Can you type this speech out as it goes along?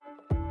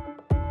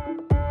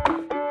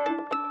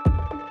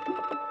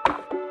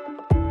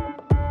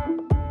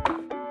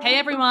Hey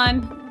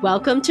everyone,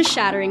 Welcome to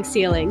Shattering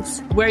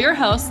Ceilings. we're your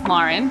hosts,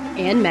 Lauren.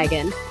 And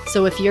Megan.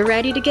 So if you're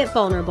ready to get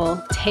vulnerable,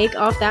 take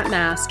off that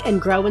mask,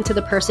 and grow into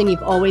the person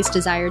you've always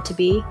desired to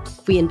be,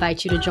 we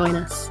invite you to join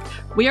us.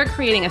 We are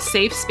creating a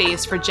safe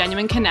space for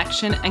genuine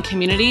connection and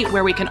community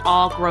where we can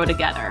all grow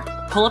together.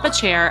 Pull up a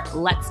chair,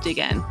 let's dig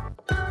in.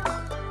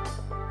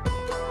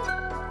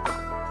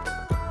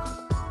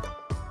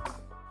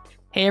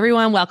 Hey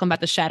everyone, welcome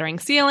back to Shattering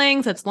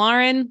Ceilings. It's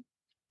Lauren.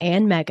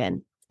 And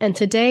Megan. And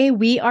today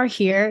we are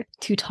here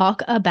to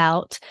talk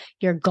about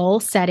your goal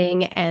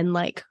setting and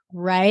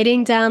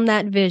writing down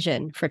that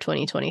vision for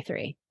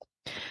 2023.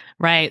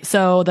 Right.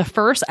 So the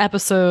first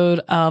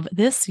episode of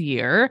this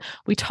year,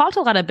 we talked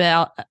a lot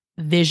about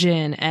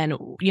vision and,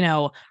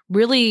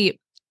 really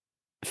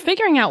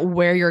figuring out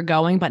where you're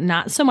going, but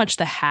not so much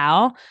the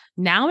how.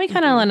 Now we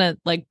kind of want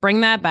to bring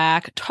that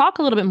back, talk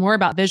a little bit more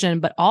about vision,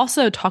 but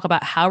also talk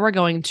about how we're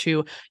going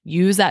to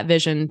use that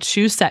vision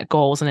to set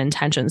goals and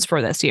intentions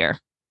for this year.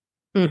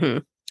 Mm-hmm.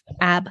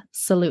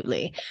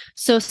 Absolutely.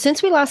 So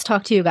since we last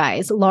talked to you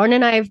guys, Lauren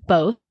and I have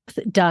both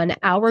done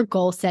our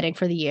goal setting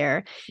for the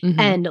year. Mm-hmm.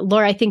 And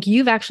Laura, I think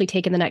you've actually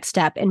taken the next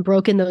step and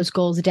broken those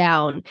goals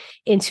down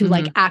into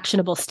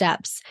actionable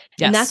steps.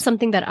 Yes. And that's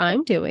something that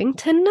I'm doing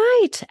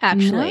tonight,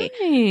 actually.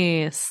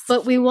 Nice.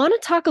 But we want to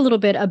talk a little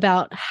bit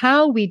about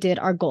how we did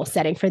our goal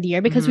setting for the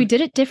year because we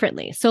did it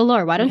differently. So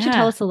Laura, why don't you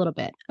tell us a little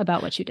bit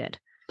about what you did?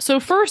 So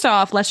first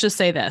off, let's just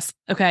say this.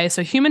 Okay.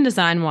 So human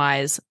design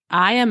wise,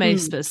 I am a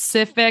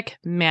specific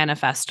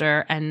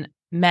manifester and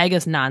Meg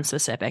is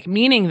non-specific,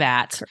 meaning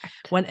that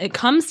when it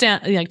comes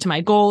down to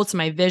my goals, to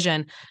my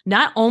vision,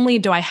 not only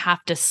do I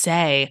have to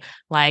say,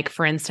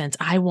 for instance,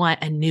 I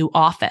want a new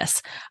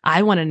office.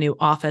 I want a new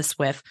office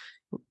with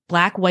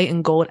black, white,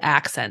 and gold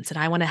accents. And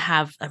I want to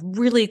have a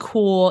really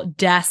cool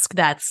desk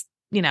that's,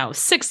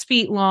 6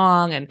 feet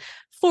long and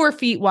 4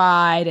 feet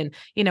wide. And,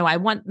 I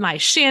want my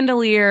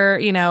chandelier,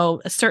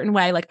 a certain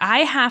way. I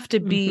have to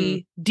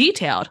be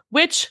detailed,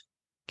 which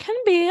can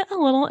be a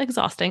little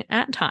exhausting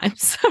at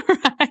times,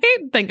 right?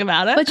 Think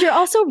about it. But you're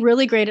also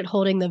really great at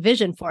holding the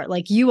vision for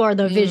it. You are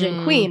the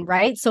vision queen,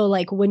 right? So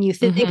when you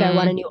think I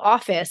want a new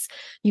office,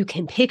 you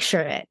can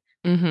picture it.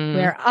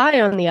 Where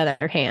I, on the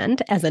other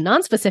hand, as a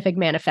non-specific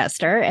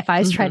manifester, if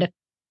I try to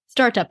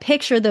start to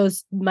picture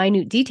those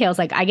minute details,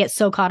 I get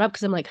so caught up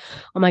because I'm like,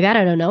 oh my God,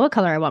 I don't know what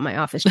color I want my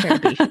office chair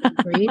to be. Should it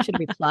be green? Should it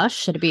be plush?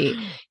 Should it be,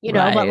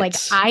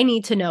 but I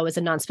need to know as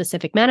a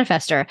non-specific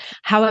manifester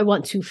how I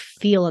want to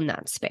feel in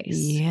that space.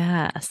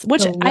 Yes.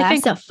 Which so I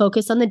think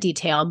focus on the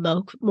detail,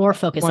 more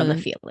focus on the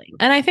feeling.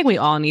 And I think we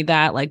all need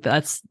that.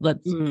 That's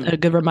a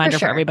good reminder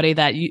for everybody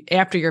that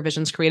after your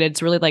vision's created,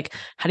 it's really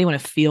how do you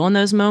want to feel in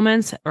those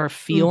moments or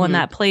feel in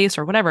that place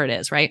or whatever it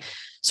is. Right.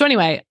 So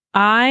anyway,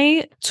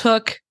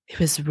 it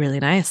was really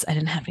nice. I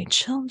didn't have any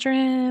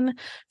children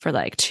for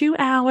 2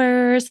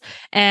 hours.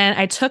 And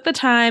I took the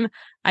time.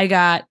 I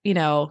got,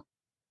 I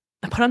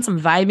put on some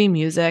vibey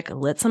music,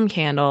 lit some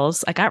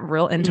candles. I got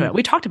real into it.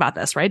 We talked about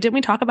this, right? Didn't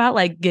we talk about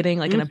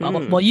getting in a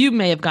bubble? Well, you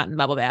may have gotten a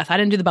bubble bath. I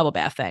didn't do the bubble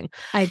bath thing.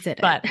 I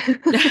did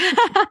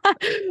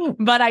it.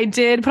 But I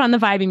did put on the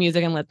vibey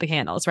music and lit the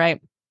candles,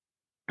 right?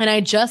 And I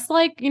just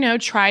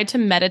tried to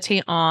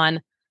meditate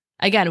on,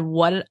 again,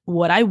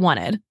 what I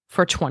wanted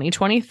for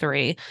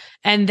 2023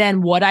 and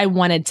then what I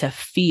wanted to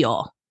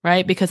feel,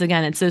 right? Because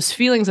again, it's those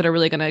feelings that are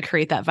really going to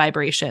create that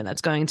vibration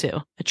that's going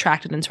to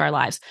attract it into our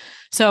lives.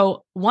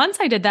 So once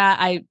I did that,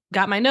 I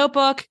got my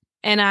notebook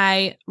and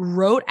I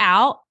wrote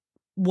out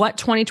what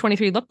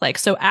 2023 looked like.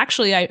 So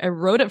actually I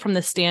wrote it from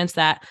the stance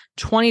that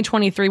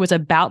 2023 was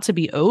about to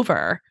be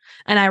over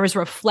and I was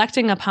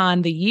reflecting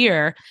upon the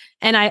year.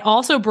 And I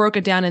also broke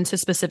it down into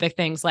specific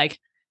things like,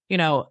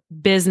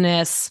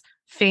 business,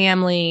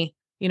 family,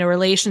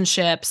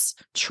 relationships,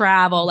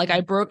 travel.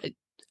 I broke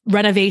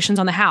renovations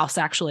on the house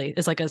actually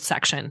is a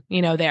section,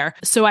 there.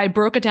 So I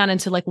broke it down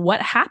into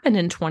what happened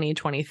in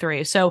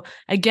 2023. So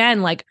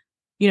again,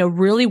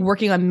 really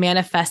working on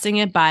manifesting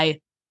it by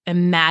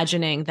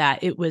imagining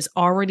that it was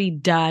already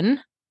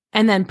done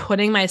and then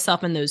putting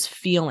myself in those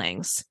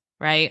feelings,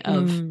 right?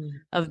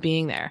 Of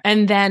being there.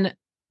 And then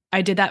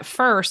I did that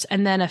first.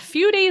 And then a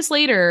few days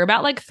later,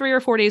 about 3 or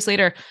 4 days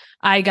later,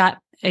 I got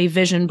a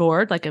vision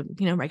board, a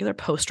regular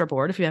poster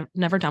board. If you have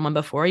never done one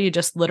before, you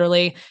just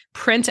literally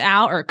print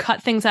out or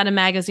cut things out of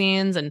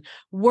magazines and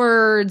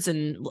words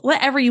and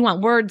whatever you want,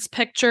 words,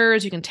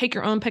 pictures. You can take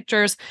your own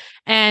pictures.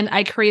 And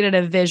I created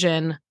a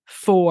vision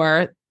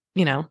for,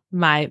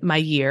 my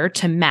year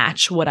to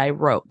match what I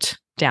wrote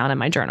down in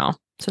my journal.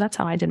 So that's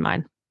how I did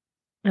mine.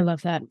 I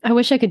love that. I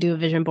wish I could do a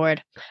vision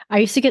board. I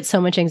used to get so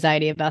much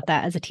anxiety about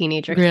that as a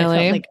teenager.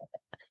 Really? I felt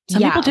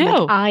Some people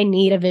do. I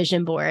need a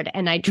vision board.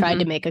 And I tried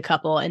to make a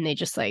couple and they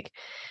just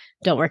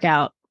don't work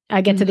out.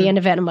 I get to the end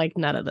of it and I'm like,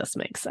 none of this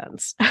makes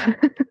sense.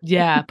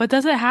 Yeah. But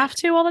does it have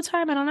to all the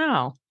time? I don't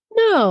know.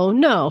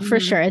 No, for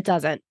sure. It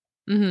doesn't.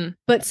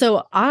 But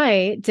so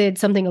I did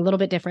something a little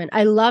bit different.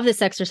 I love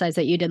this exercise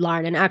that you did,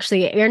 Lauren. And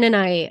actually, Aaron and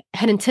I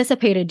had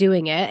anticipated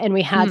doing it. And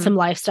we had some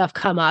life stuff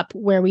come up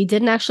where we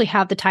didn't actually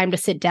have the time to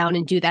sit down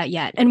and do that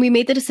yet. And we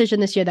made the decision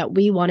this year that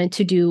we wanted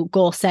to do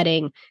goal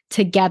setting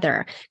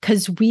together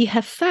because we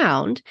have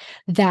found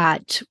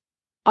that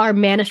our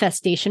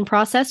manifestation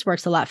process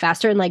works a lot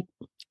faster. And like,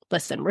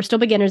 listen, we're still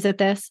beginners at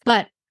this,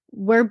 but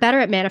we're better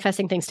at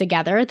manifesting things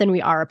together than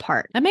we are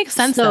apart. That makes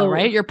sense though,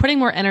 right? You're putting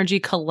more energy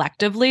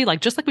collectively,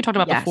 like just like we talked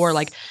about before,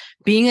 like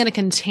being in a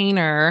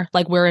container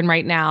like we're in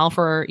right now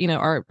for, you know,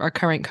 our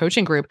current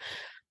coaching group.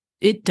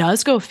 It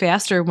does go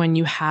faster when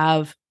you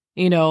have,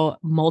 you know,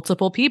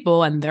 multiple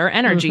people and their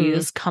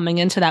energies coming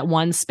into that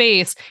one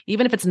space.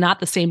 Even if it's not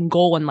the same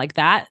goal in like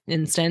that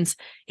instance,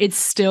 it's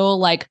still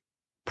like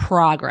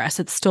progress.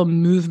 It's still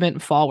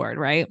movement forward,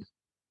 right?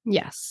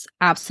 Yes,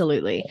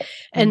 absolutely.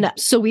 And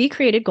so we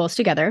created goals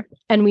together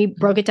and we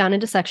broke it down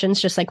into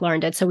sections just like Lauren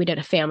did. So we did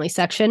a family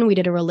section, we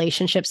did a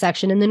relationship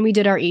section, and then we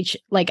did our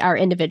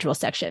individual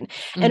section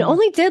and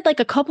only did like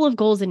a couple of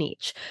goals in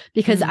each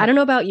because I don't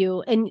know about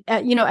you and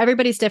you know,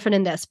 everybody's different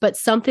in this, but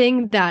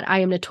something that I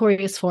am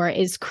notorious for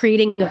is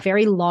creating a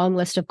very long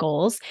list of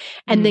goals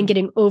and then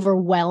getting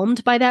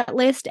overwhelmed by that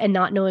list and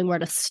not knowing where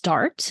to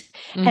start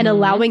and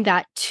allowing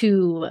that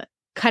to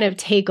kind of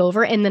take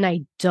over and then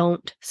I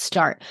don't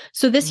start.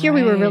 So this year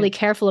we were really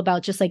careful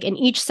about just like in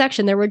each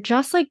section, there were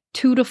just like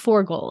 2 to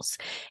 4 goals.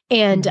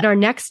 And our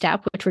next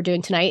step, which we're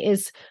doing tonight,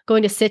 is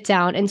going to sit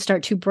down and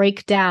start to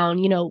break down,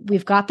 you know,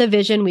 we've got the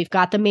vision, we've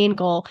got the main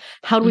goal.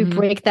 How do we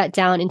break that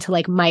down into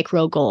like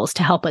micro goals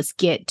to help us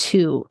get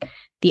to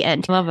the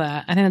end? Love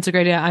that. I think that's a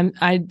great idea.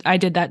 I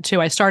did that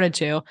too. I started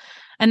to.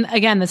 And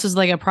again, this is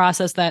like a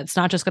process that's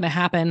not just going to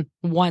happen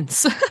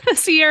once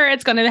this year.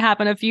 It's going to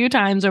happen a few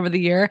times over the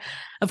year.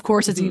 Of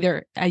course, it's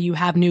either you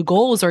have new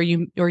goals or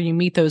you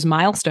meet those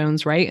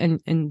milestones,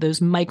 right? And those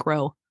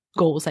micro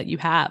goals that you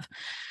have.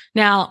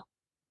 Now,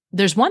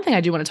 there's one thing I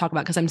do want to talk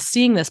about because I'm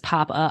seeing this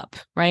pop up,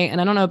 right? And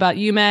I don't know about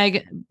you,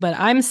 Meg, but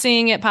I'm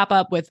seeing it pop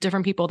up with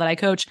different people that I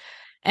coach.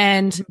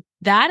 And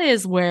that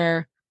is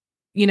where,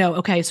 you know,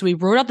 okay, so we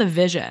wrote out the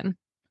vision,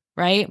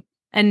 right?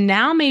 And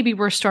now maybe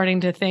we're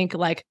starting to think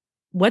like,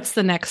 what's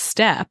the next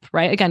step,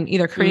 right? Again,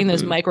 either creating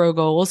those micro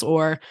goals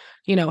or,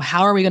 you know,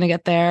 how are we going to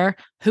get there?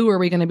 Who are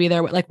we going to be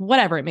there with? Like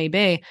whatever it may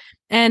be.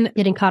 And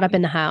getting caught up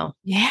in the how.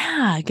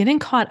 Yeah, getting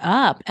caught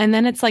up. And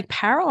then it's like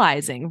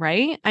paralyzing,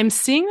 right? I'm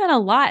seeing that a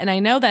lot. And I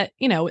know that,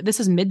 you know, this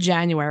is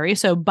mid-January.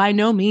 So by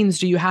no means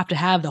do you have to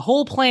have the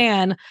whole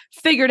plan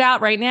figured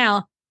out right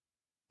now.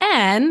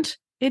 And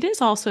it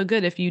is also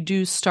good if you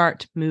do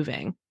start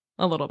moving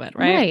a little bit,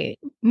 right? Right.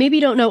 Maybe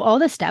you don't know all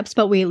the steps,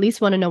 but we at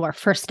least want to know our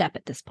first step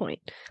at this point.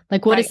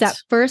 Like, what is that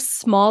first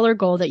smaller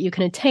goal that you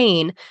can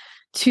attain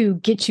to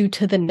get you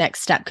to the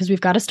next step? Because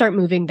we've got to start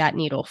moving that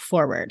needle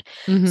forward.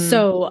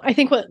 So I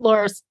think what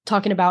Laura's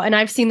talking about, and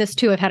I've seen this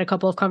too, I've had a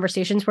couple of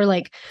conversations where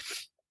like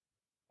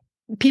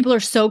people are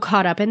so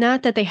caught up in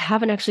that they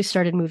haven't actually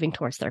started moving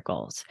towards their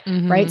goals,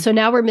 right? So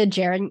now we're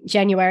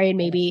mid-January and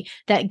maybe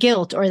that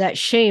guilt or that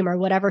shame or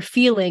whatever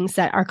feelings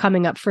that are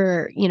coming up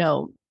for, you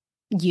know,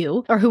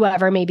 you or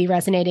whoever may be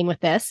resonating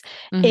with this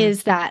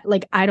is that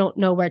like, I don't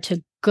know where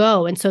to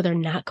go. And so they're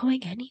not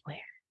going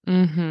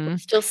anywhere.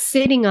 Still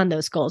sitting on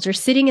those goals or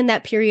sitting in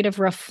that period of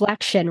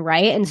reflection,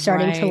 right? And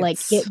starting to like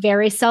get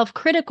very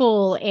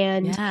self-critical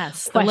and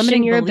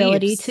question your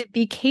ability to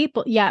be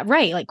capable. Yeah,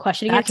 right. Like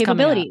questioning your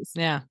capabilities.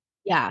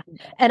 Yeah.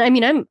 And I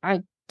mean, I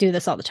do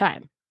this all the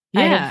time.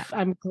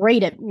 I'm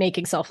great at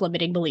making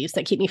self-limiting beliefs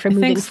that keep me from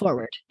moving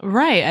forward.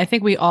 Right. I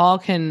think we all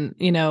can,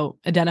 you know,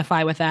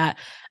 identify with that.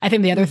 I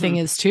think the other thing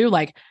is too,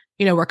 like,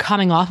 you know, we're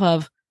coming off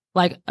of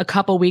like a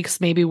couple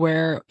weeks maybe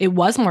where it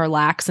was more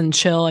lax and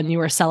chill and you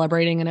were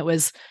celebrating and it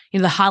was, you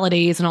know, the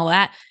holidays and all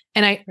that.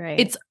 And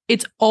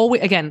it's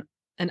always, again,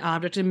 an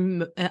object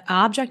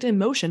in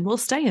motion will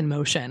stay in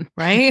motion,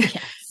 right?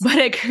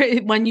 But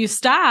when you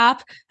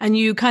stop and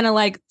you kind of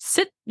like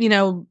sit, you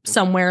know,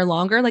 somewhere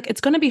longer, like it's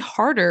going to be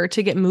harder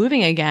to get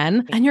moving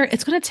again, and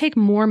it's going to take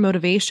more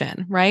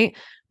motivation, right?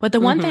 But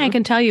the one thing I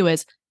can tell you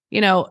is,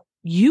 you know,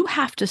 you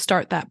have to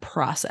start that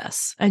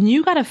process, and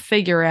you got to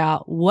figure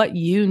out what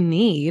you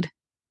need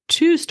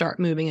to start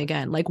moving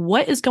again. Like,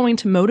 what is going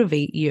to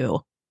motivate you,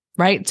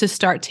 right, to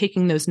start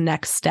taking those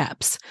next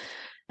steps?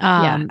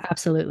 Yeah,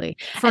 absolutely.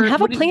 And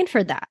have a plan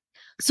for that.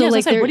 So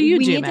like, what do you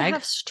do, need Meg? to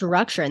have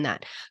structure in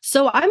that.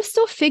 So I'm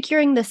still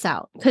figuring this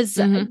out because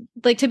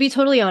like, to be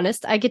totally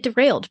honest, I get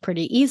derailed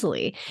pretty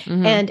easily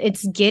and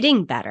it's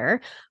getting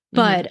better.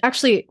 But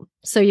actually,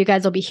 so you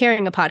guys will be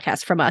hearing a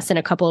podcast from us in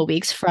a couple of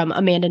weeks from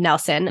Amanda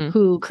Nelson,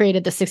 who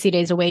created the 60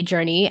 Days Away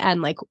journey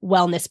and like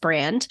wellness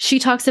brand. She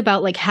talks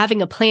about like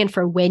having a plan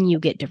for when you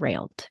get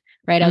derailed.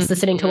 Right. I was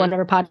listening to one of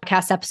her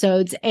podcast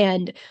episodes.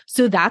 And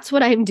so that's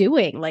what I'm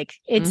doing. Like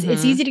it's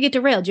easy to get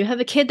derailed. You have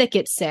a kid that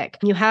gets sick.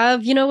 You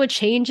have, you know, a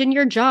change in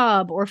your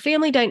job or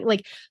family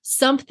like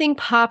something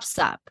pops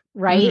up.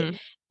 Right.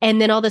 And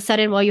then all of a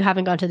sudden, well, you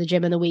haven't gone to the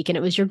gym in the week and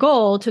it was your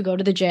goal to go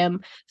to the gym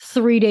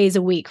 3 days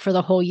a week for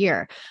the whole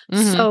year.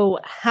 So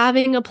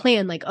having a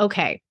plan like,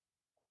 okay,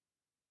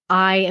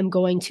 I am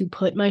going to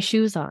put my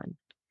shoes on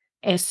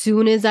as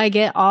soon as I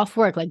get off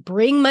work, like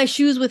bring my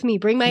shoes with me,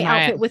 bring my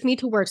outfit with me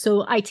to work.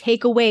 So I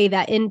take away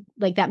that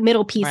that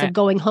middle piece of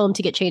going home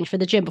to get changed for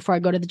the gym before I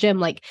go to the gym.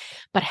 Like,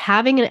 but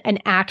having an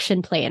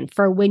action plan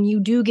for when you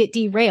do get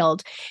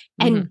derailed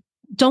and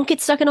don't get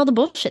stuck in all the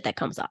bullshit that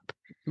comes up.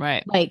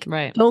 Right. Like,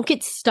 don't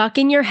get stuck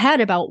in your head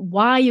about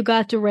why you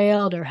got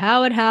derailed or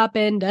how it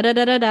happened, da da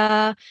da da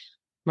da.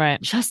 Right.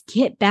 Just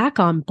get back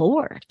on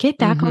board. Get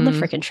back on the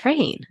freaking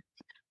train.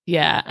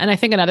 Yeah. And I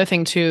think another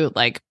thing too,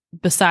 like,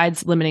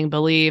 besides limiting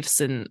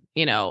beliefs and,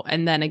 you know,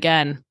 and then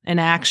again,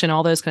 inaction,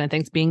 all those kind of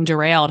things, being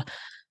derailed.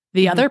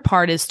 The other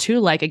part is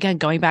too, like, again,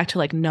 going back to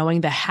like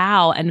knowing the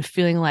how and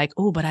feeling like,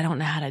 oh, but I don't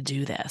know how to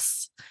do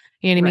this.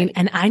 You know what I mean?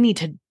 And I need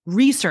to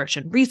research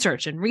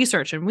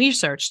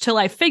till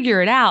I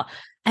figure it out.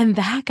 And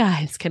that,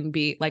 guys, can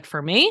be like,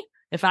 for me,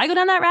 if I go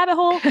down that rabbit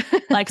hole,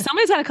 like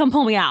somebody's got to come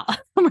pull me out,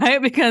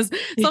 right? Because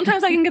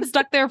sometimes I can get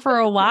stuck there for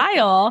a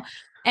while.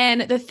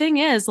 And the thing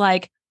is,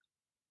 like,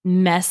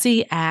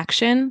 messy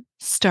action,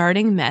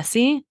 starting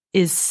messy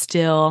is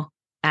still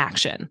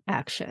action.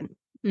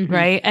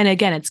 Right. And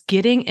again,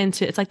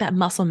 it's like that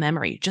muscle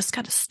memory. You just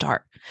got to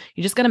start.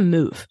 You just got to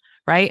move.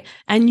 Right.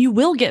 And you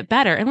will get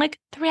better. And like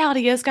the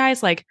reality is,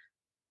 guys, like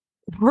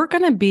we're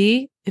going to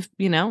be, if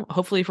you know,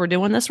 hopefully if we're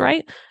doing this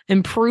right,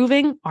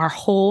 improving our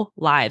whole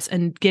lives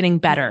and getting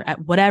better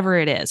at whatever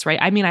it is. Right.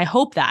 I mean, I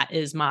hope that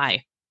is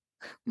my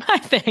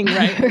thing,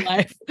 right, in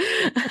life.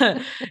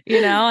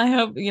 You know, I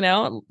hope, you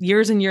know,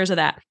 years and years of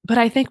that. But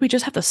I think we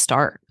just have to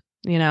start,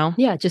 you know?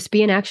 Yeah, just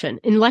be in action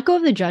and let go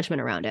of the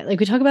judgment around it. Like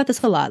we talk about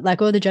this a lot. Let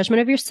go of the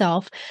judgment of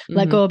yourself.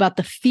 Let go about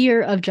the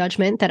fear of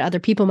judgment that other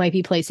people might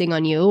be placing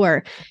on you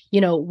or, you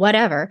know,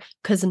 whatever,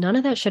 because none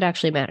of that shit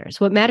actually matters.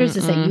 What matters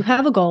is that you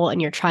have a goal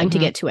and you're trying to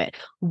get to it.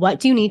 What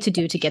do you need to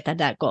do to get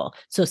that goal?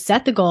 So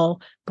set the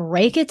goal,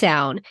 break it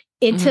down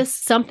into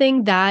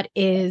something that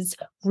is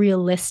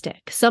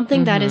realistic,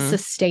 something that is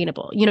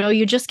sustainable. You know,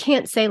 you just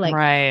can't say like,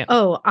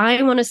 oh,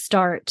 I want to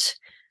start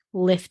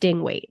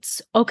lifting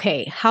weights.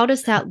 Okay, how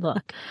does that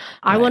look?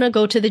 I want to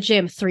go to the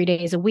gym 3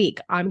 days a week.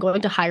 I'm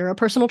going to hire a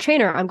personal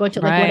trainer. I'm going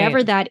to like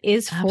whatever that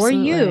is for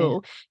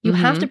you. You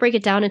have to break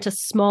it down into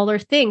smaller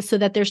things so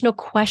that there's no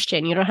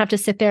question. You don't have to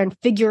sit there and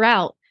figure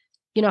out,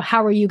 you know,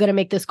 how are you going to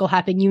make this goal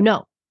happen? You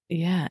know,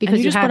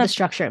 because you have the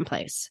structure in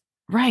place.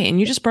 Right. And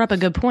you just brought up a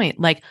good point.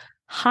 Like,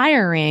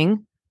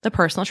 hiring the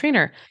personal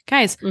trainer,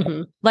 guys,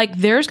 like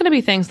there's going to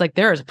be things like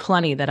there is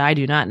plenty that I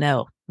do not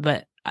know,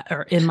 but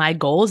or in my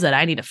goals that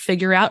I need to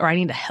figure out, or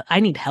I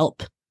need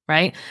help.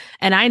 Right.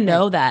 And I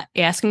know that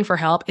asking for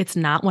help, it's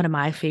not one of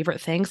my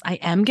favorite things. I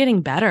am getting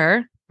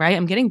better. Right.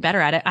 I'm getting better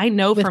at it. I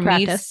know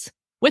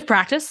with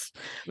practice.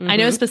 I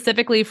know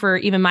specifically for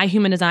even my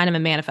human design, I'm a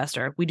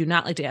manifester. We do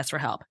not like to ask for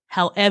help.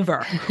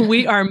 However,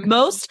 we are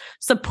most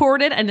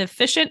supported and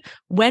efficient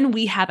when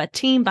we have a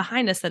team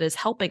behind us that is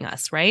helping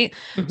us, right?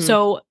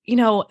 So, you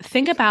know,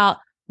 think about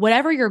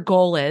whatever your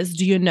goal is.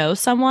 Do you know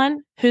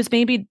someone who's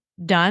maybe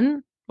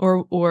done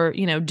or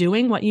you know,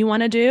 doing what you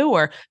want to do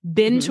or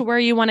been to where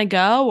you want to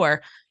go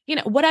or, you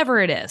know, whatever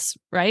it is,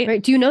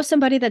 right? Do you know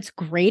somebody that's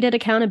great at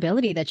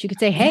accountability that you could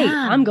say, hey,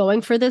 I'm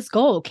going for this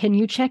goal. Can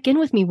you check in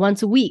with me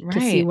once a week to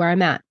see where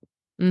I'm at?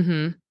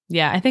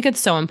 Yeah, I think it's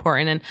so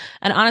important.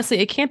 And honestly,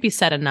 it can't be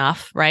said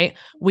enough, right?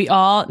 We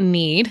all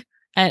need,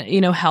 you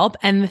know, help.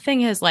 And the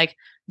thing is, like,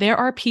 there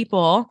are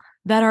people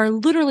that are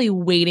literally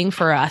waiting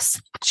for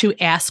us to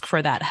ask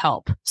for that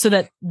help so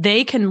that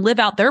they can live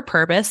out their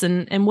purpose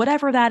and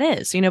whatever that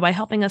is, you know, by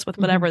helping us with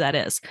whatever that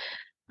is.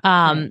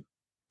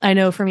 I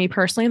know for me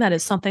personally, that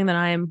is something that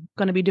I am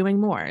going to be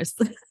doing more,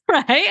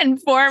 right?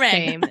 Informing.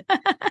 Same.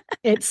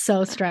 It's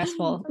so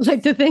stressful,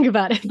 like to think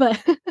about it, but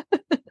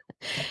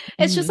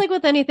it's just like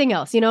with anything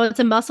else, you know, it's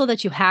a muscle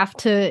that you have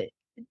to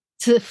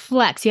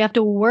flex. You have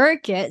to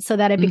work it so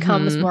that it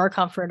becomes more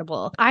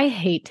comfortable. I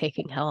hate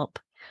taking help.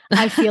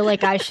 I feel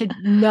like I should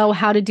know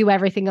how to do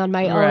everything on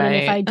my own. And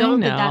if I don't,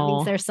 then that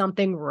means there's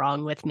something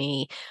wrong with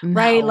me.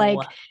 Right. Like,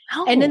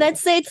 and then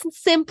it's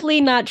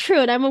simply not true.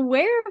 And I'm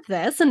aware of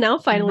this. And now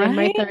finally in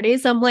my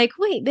 30s, I'm like,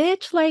 wait,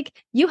 bitch,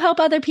 like you help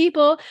other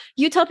people.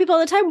 You tell people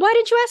all the time, why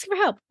didn't you ask for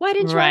help? Why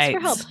didn't you ask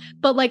for help?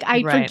 But like,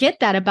 I forget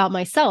that about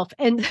myself.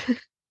 And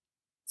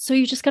so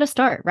you just got to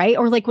start, right?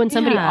 Or like when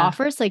somebody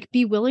offers, like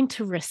be willing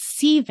to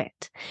receive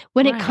it.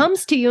 When it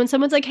comes to you and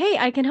someone's like, hey,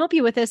 I can help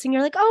you with this. And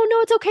you're like, oh,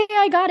 no, it's okay.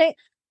 I got it.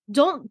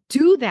 Don't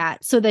do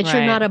that so that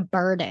you're not a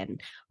burden,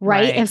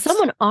 right? If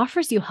someone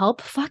offers you help,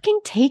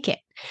 fucking take it.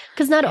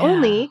 Because not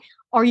only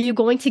are you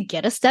going to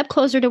get a step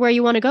closer to where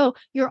you want to go,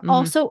 you're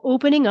also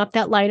opening up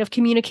that line of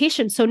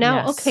communication. So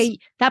now, okay,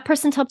 that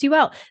person's helped you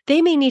out.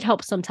 They may need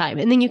help sometime.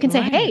 And then you can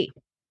say, hey,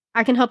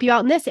 I can help you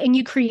out in this. And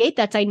you create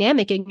that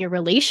dynamic in your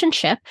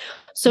relationship.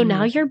 So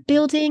now you're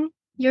building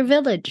your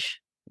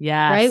village.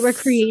 Yeah. Right. We're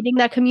creating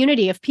that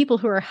community of people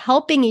who are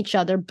helping each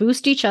other,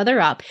 boost each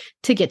other up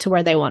to get to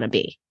where they want to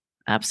be.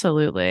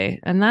 Absolutely.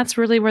 And that's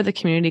really where the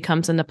community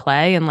comes into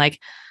play. And like,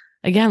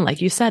 again,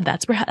 like you said,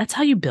 that's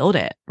how you build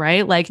it,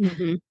 right? Like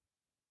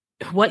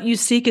what you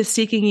seek is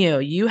seeking you.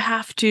 You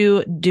have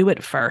to do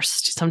it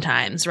first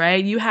sometimes,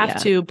 right? You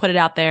have to put it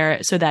out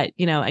there so that,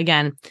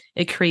 again,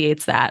 it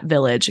creates that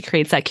village, it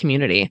creates that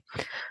community.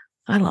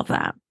 I love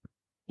that.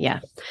 Yeah.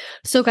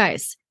 So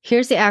guys,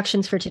 here's the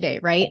actions for today,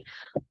 right?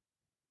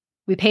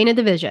 We painted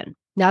the vision.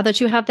 Now that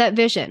you have that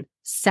vision,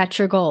 set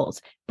your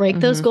goals. Break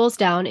those goals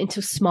down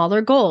into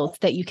smaller goals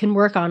that you can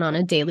work on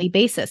a daily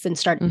basis and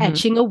start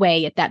etching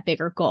away at that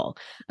bigger goal.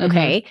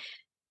 Okay.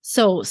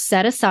 So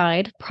set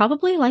aside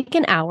probably like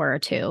an hour or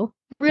two.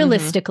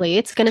 Realistically,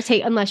 it's going to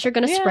take, unless you're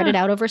going to spread it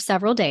out over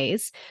several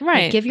days.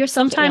 Right. Give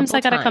yourself sometimes I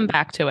got to time. come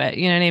back to it.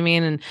 You know what I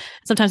mean? And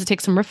sometimes it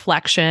takes some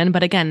reflection,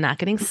 but again, not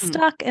getting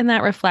stuck in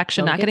that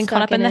reflection, not getting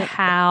caught up in the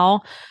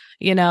how,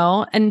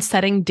 and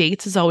setting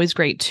dates is always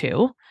great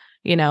too,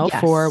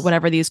 for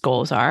whatever these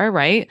goals are.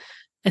 Right.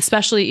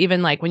 Especially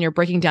even like when you're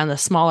breaking down the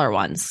smaller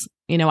ones.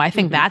 I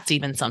think that's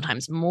even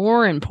sometimes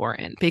more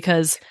important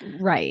because,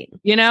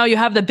 you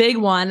have the big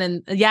one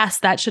and yes,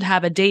 that should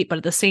have a date, but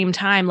at the same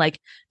time, like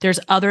there's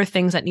other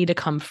things that need to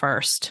come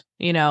first,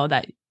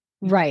 that.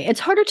 Right.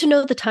 It's harder to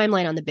know the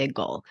timeline on the big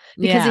goal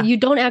because you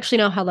don't actually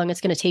know how long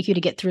it's going to take you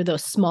to get through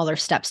those smaller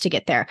steps to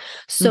get there.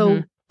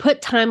 So put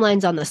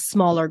timelines on the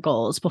smaller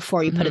goals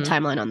before you put a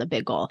timeline on the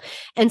big goal.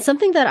 And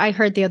something that I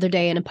heard the other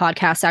day in a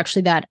podcast,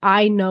 actually, that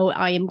I know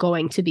I am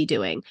going to be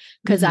doing,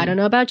 because I don't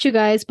know about you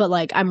guys, but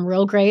like I'm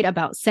real great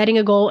about setting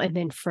a goal and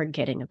then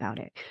forgetting about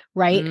it.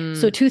 Right.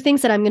 So 2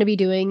 things that I'm going to be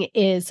doing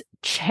is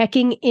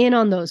checking in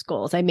on those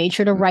goals. I made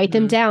sure to write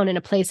them down in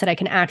a place that I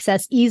can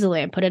access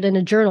easily and put it in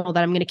a journal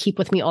that I'm going to keep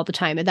with me all the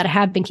time and that I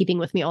have been keeping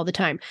with me all the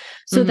time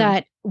so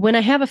that when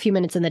I have a few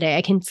minutes in the day,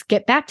 I can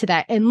get back to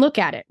that and look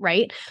at it.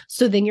 Right.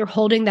 So then you're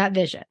holding that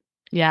vision.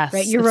 Yes.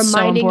 Right. You're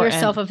reminding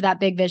yourself of that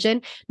big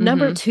vision.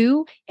 Number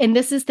 2, and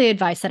this is the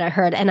advice that I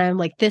heard, and I'm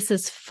like, this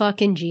is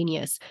fucking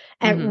genius.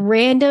 At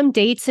random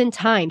dates and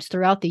times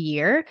throughout the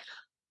year,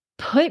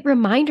 put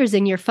reminders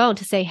in your phone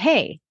to say,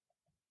 hey,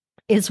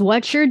 is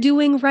what you're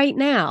doing right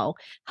now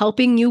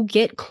helping you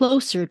get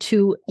closer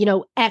to,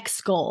 X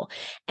goal?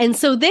 And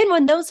so then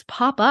when those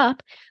pop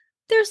up,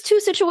 there's 2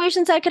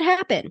 situations that could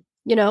happen,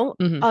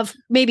 of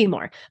maybe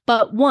more.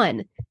 But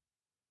one,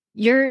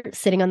 you're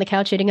sitting on the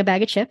couch eating a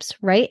bag of chips,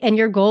 right? And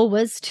your goal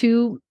was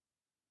to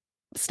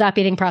stop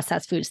eating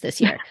processed foods this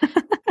year.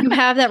 You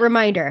have that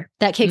reminder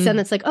that kicks in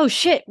that's like, oh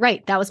shit,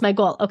 right, that was my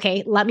goal.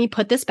 Okay, let me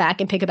put this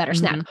back and pick a better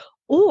snack.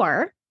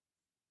 Or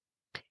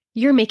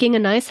you're making a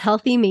nice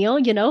healthy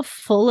meal,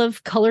 full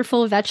of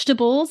colorful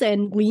vegetables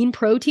and lean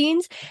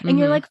proteins. And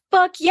you're like,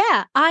 fuck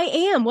yeah, I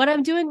am. What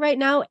I'm doing right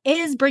now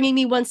is bringing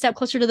me one step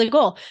closer to the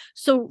goal.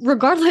 So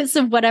regardless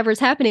of whatever's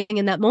happening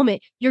in that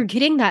moment, you're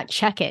getting that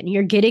check-in,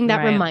 you're getting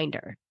that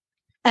reminder.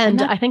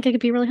 And I think it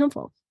could be really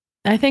helpful.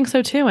 I think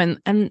so too.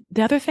 And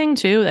the other thing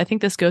too, I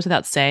think this goes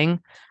without saying,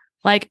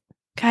 like,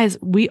 guys,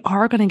 we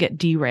are going to get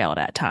derailed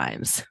at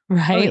times,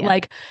 right? Oh, yeah.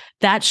 Like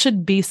that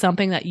should be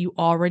something that you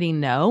already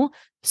know.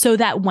 So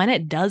that when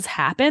it does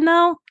happen,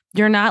 though,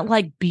 you're not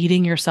like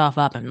beating yourself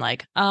up and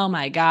like, oh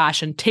my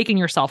gosh, and taking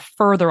yourself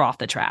further off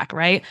the track,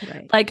 right?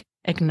 Like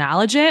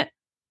acknowledge it.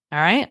 All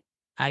right,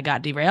 I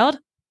got derailed.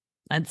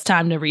 It's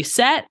time to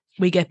reset.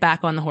 We get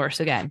back on the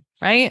horse again,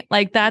 right?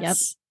 Like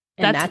that's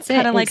kind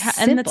of like,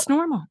 and that's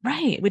normal,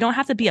 right? We don't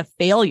have to be a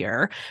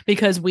failure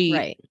because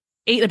we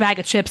ate a bag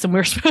of chips and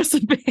we're supposed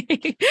to be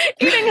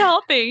eating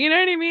healthy. You know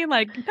what I mean?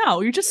 Like,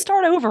 no, you just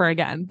start over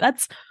again.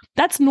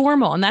 That's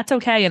normal and that's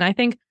okay. And I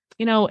think,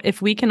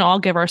 if we can all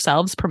give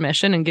ourselves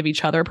permission and give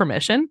each other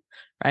permission,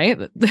 right,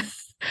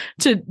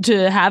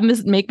 to have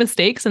make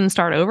mistakes and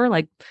start over,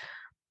 like,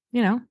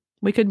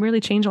 we could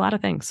really change a lot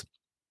of things.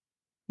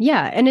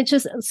 Yeah. And it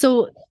just,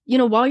 so,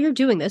 while you're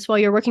doing this, while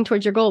you're working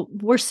towards your goal,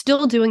 we're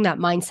still doing that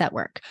mindset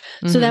work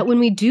so that when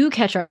we do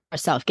catch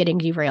ourselves getting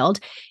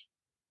derailed,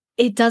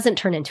 it doesn't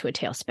turn into a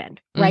tailspin,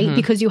 right?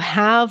 Because you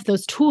have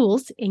those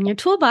tools in your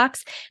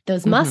toolbox,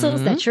 those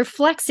muscles that you're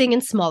flexing in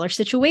smaller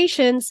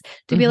situations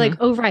to be like,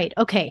 oh, right,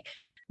 okay,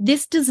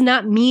 this does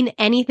not mean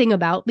anything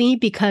about me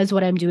because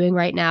what I'm doing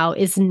right now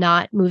is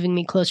not moving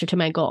me closer to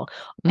my goal.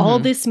 All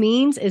this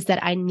means is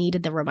that I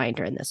needed the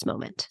reminder in this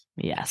moment.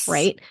 Yes.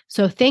 Right?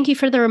 So thank you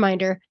for the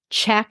reminder.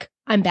 Check,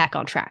 I'm back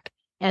on track.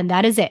 And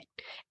that is it.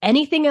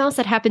 Anything else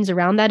that happens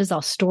around that is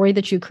all story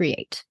that you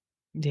create.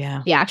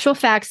 Yeah. The actual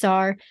facts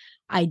are,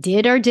 I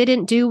did or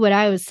didn't do what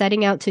I was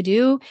setting out to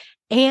do.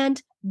 And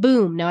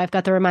boom, now I've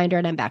got the reminder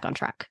and I'm back on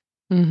track.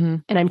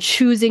 And I'm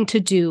choosing to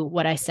do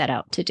what I set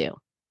out to do.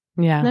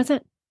 Yeah. And that's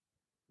it.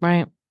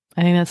 Right.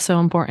 I think that's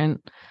so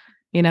important.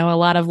 A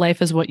lot of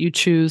life is what you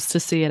choose to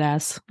see it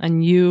as.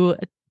 And you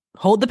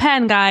hold the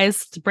pen,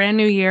 guys. It's a brand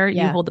new year.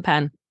 Yeah. You hold the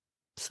pen.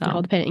 So you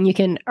hold the pen and you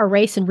can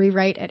erase and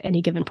rewrite at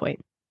any given point.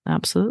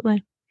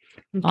 Absolutely.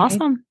 Okay.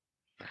 Awesome.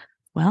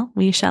 Well,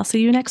 we shall see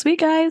you next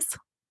week, guys.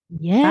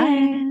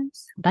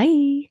 Yes.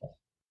 Bye.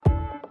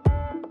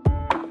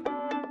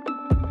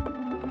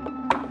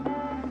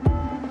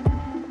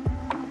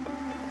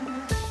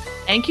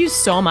 Thank you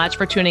so much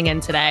for tuning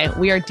in today.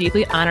 We are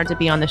deeply honored to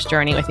be on this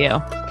journey with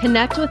you.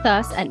 Connect with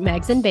us at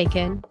Megs and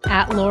Bacon,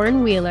 at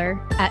Lauren Wheeler,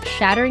 at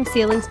Shattering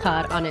Ceilings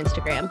Pod on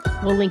Instagram.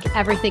 We'll link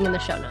everything in the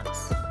show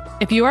notes.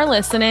 If you are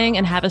listening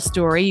and have a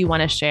story you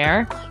want to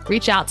share,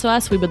 reach out to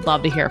us. We would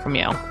love to hear from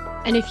you.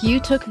 And if you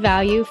took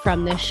value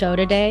from this show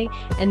today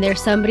and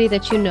there's somebody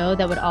that you know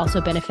that would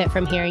also benefit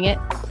from hearing it,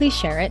 please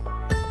share it.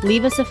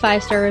 Leave us a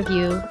 5-star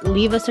review,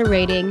 leave us a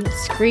rating,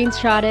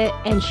 screenshot it,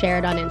 and share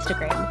it on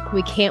Instagram.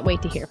 We can't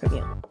wait to hear from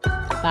you.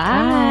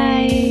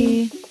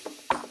 Bye. Bye.